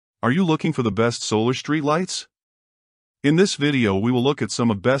Are you looking for the best solar street lights? In this video we will look at some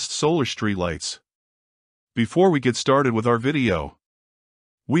of best solar street lights. Before we get started with our video,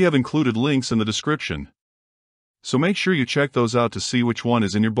 we have included links in the description, so make sure you check those out to see which one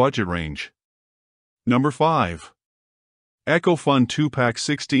is in your budget range. Number 5. EcoFun 2-Pack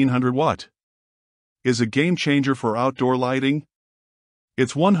 1600 Watt. Is a game changer for outdoor lighting.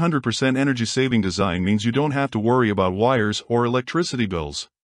 Its 100% energy-saving design means you don't have to worry about wires or electricity bills.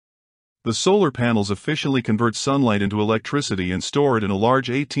 The solar panels efficiently convert sunlight into electricity and store it in a large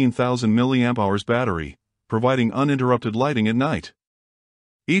 18,000 mAh battery, providing uninterrupted lighting at night.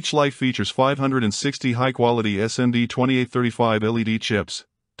 Each light features 560 high-quality SMD2835 LED chips,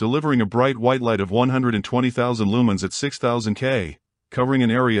 delivering a bright white light of 120,000 lumens at 6,000 K, covering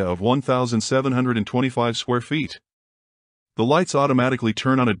an area of 1,725 square feet. The lights automatically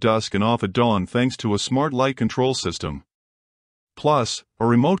turn on at dusk and off at dawn thanks to a smart light control system. Plus, a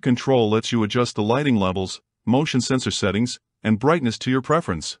remote control lets you adjust the lighting levels, motion sensor settings, and brightness to your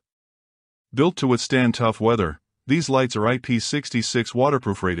preference. Built to withstand tough weather, these lights are IP66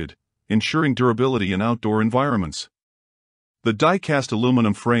 waterproof rated, ensuring durability in outdoor environments. The die-cast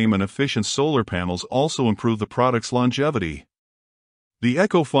aluminum frame and efficient solar panels also improve the product's longevity. The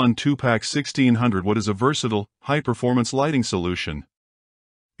EcoFun 2-Pack 1600 Watt is a versatile, high-performance lighting solution.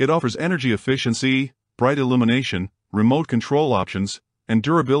 It offers energy efficiency, bright illumination, remote control options, and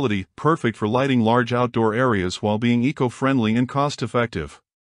durability, perfect for lighting large outdoor areas while being eco-friendly and cost-effective.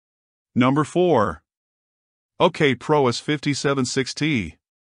 Number 4. OK Pro S57 6T.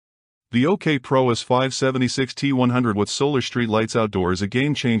 The OK Pro S57 100 Watt solar street lights outdoor is a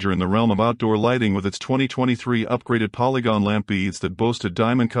game-changer in the realm of outdoor lighting with its 2023 upgraded polygon lamp beads that boast a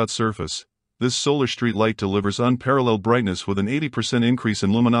diamond-cut surface. This solar street light delivers unparalleled brightness with an 80% increase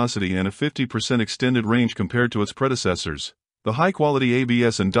in luminosity and a 50% extended range compared to its predecessors. The high-quality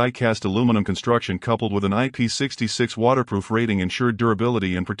ABS and die-cast aluminum construction coupled with an IP66 waterproof rating ensure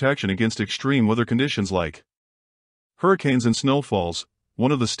durability and protection against extreme weather conditions like hurricanes and snowfalls.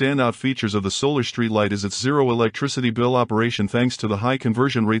 One of the standout features of the solar street light is its zero electricity bill operation thanks to the high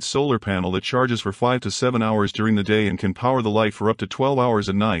conversion rate solar panel that charges for 5 to 7 hours during the day and can power the light for up to 12 hours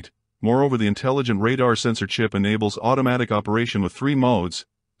at night. Moreover, the intelligent radar sensor chip enables automatic operation with 3 modes: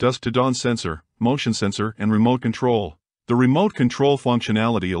 dusk to dawn sensor, motion sensor, and remote control. The remote control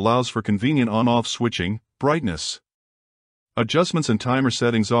functionality allows for convenient on-off switching, brightness adjustments and timer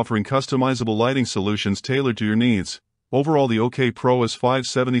settings, offering customizable lighting solutions tailored to your needs. Overall, the OK Pro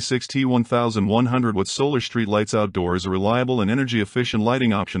S57 1100 Watt solar street lights outdoor is a reliable and energy-efficient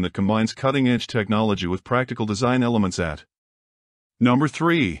lighting option that combines cutting-edge technology with practical design elements at Number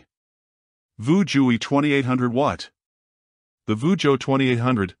 3. Vu Jooy 2800 Watt. The Vu Jooy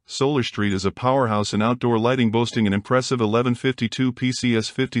 2800 Solar Street is a powerhouse in outdoor lighting, boasting an impressive 1152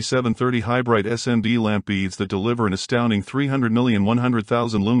 PCS 5730 high-bright SMD lamp beads that deliver an astounding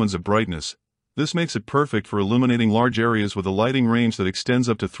 300,100,000 lumens of brightness. This makes it perfect for illuminating large areas with a lighting range that extends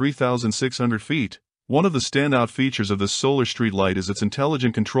up to 3,600 feet. One of the standout features of this solar street light is its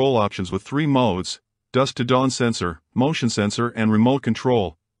intelligent control options with 3 modes: dusk to dawn sensor, motion sensor, and remote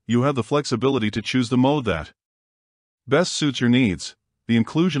control. You have the flexibility to choose the mode that best suits your needs. The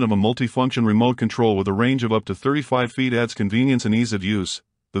inclusion of a multifunction remote control with a range of up to 35 feet adds convenience and ease of use.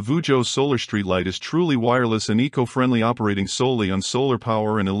 The Vu Jooy solar street light is truly wireless and eco-friendly, operating solely on solar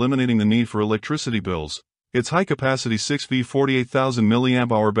power and eliminating the need for electricity bills. Its high-capacity 6V 48,000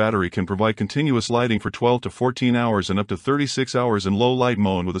 mAh battery can provide continuous lighting for 12 to 14 hours and up to 36 hours in low light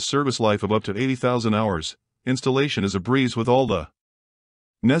mode with a service life of up to 80,000 hours. Installation is a breeze with all the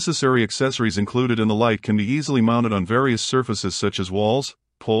necessary accessories included, and the light can be easily mounted on various surfaces such as walls,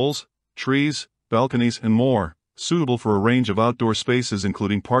 poles, trees, balconies, and more, suitable for a range of outdoor spaces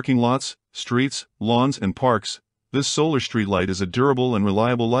including parking lots, streets, lawns, and parks. This solar street light is a durable and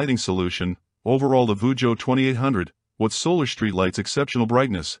reliable lighting solution. Overall, the Vu Jooy 2800 Watt solar street light's exceptional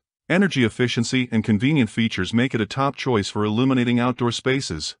brightness, energy efficiency, and convenient features make it a top choice for illuminating outdoor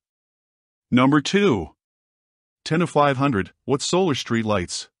spaces. Number 2. Tenu 500 Watt solar street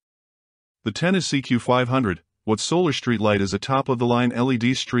lights. The Tenu CQ 500 Watt solar street light is a top-of-the-line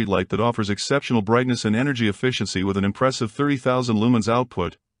LED street light that offers exceptional brightness and energy efficiency with an impressive 30,000 lumens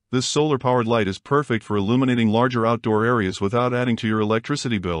output. This solar-powered light is perfect for illuminating larger outdoor areas without adding to your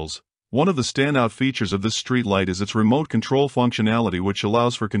electricity bills. One of the standout features of this street light is its remote control functionality, which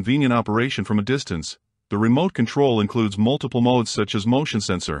allows for convenient operation from a distance. The remote control includes multiple modes such as motion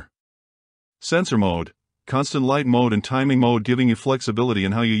sensor mode, constant light mode, and timing mode, giving you flexibility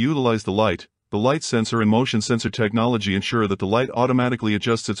in how you utilize the light. The light sensor and motion sensor technology ensure that the light automatically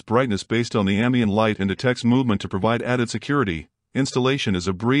adjusts its brightness based on the ambient light and detects movement to provide added security. Installation is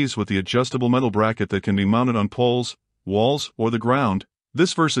a breeze with the adjustable metal bracket that can be mounted on poles, walls, or the ground.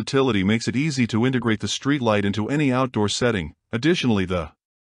 This versatility makes it easy to integrate the street light into any outdoor setting. Additionally, the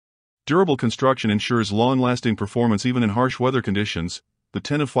durable construction ensures long-lasting performance even in harsh weather conditions. The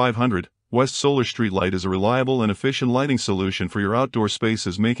Tenu 500 West Solar Street Light is a reliable and efficient lighting solution for your outdoor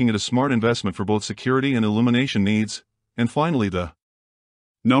spaces, making it a smart investment for both security and illumination needs. And finally, the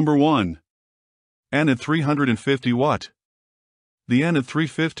number 1. ANID 350 Watt. The ANID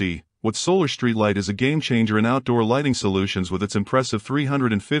 350 Watt Solar Street Light is a game-changer in outdoor lighting solutions with its impressive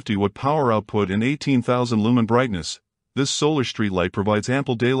 350 watt power output and 18,000 lumen brightness. This solar street light provides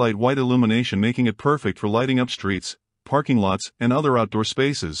ample daylight white illumination, making it perfect for lighting up streets, parking lots, and other outdoor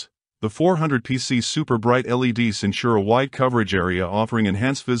spaces. The 400 PC super bright LEDs ensure a wide coverage area, offering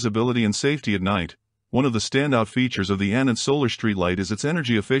enhanced visibility and safety at night. One of the standout features of the ANID solar street light is its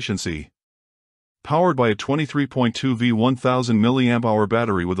energy efficiency. Powered by a 23.2 V 1000 mAh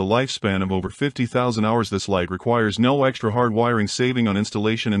battery with a lifespan of over 50,000 hours, this light requires no extra hard wiring, saving on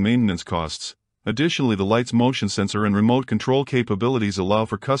installation and maintenance costs. Additionally, the light's motion sensor and remote control capabilities allow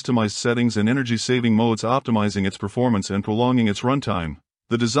for customized settings and energy-saving modes, optimizing its performance and prolonging its runtime.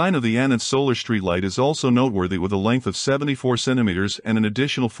 The design of the ANID solar street light is also noteworthy, with a length of 74 cm and an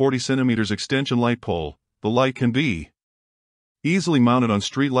additional 40 cm extension light pole. The light can be easily mounted on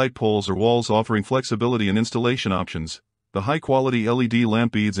street light poles or walls, offering flexibility and installation options. The high-quality LED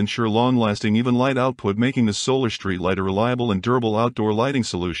lamp beads ensure long-lasting even light output, making the solar street light a reliable and durable outdoor lighting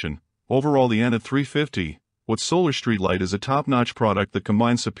solution. Overall, the ANID 350 Watt Solar Street Light is a top-notch product that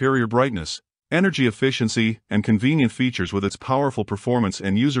combines superior brightness, energy efficiency, and convenient features with its powerful performance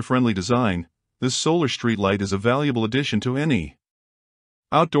and user-friendly design. This solar street light is a valuable addition to any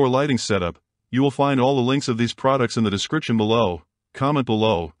outdoor lighting setup. You will find all the links of these products in the description below. Comment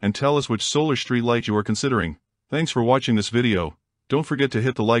below and tell us which solar street light you are considering. Thanks for watching this video. Don't forget to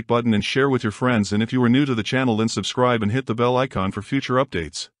hit the like button and share with your friends, and if you are new to the channel, then subscribe and hit the bell icon for future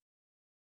updates.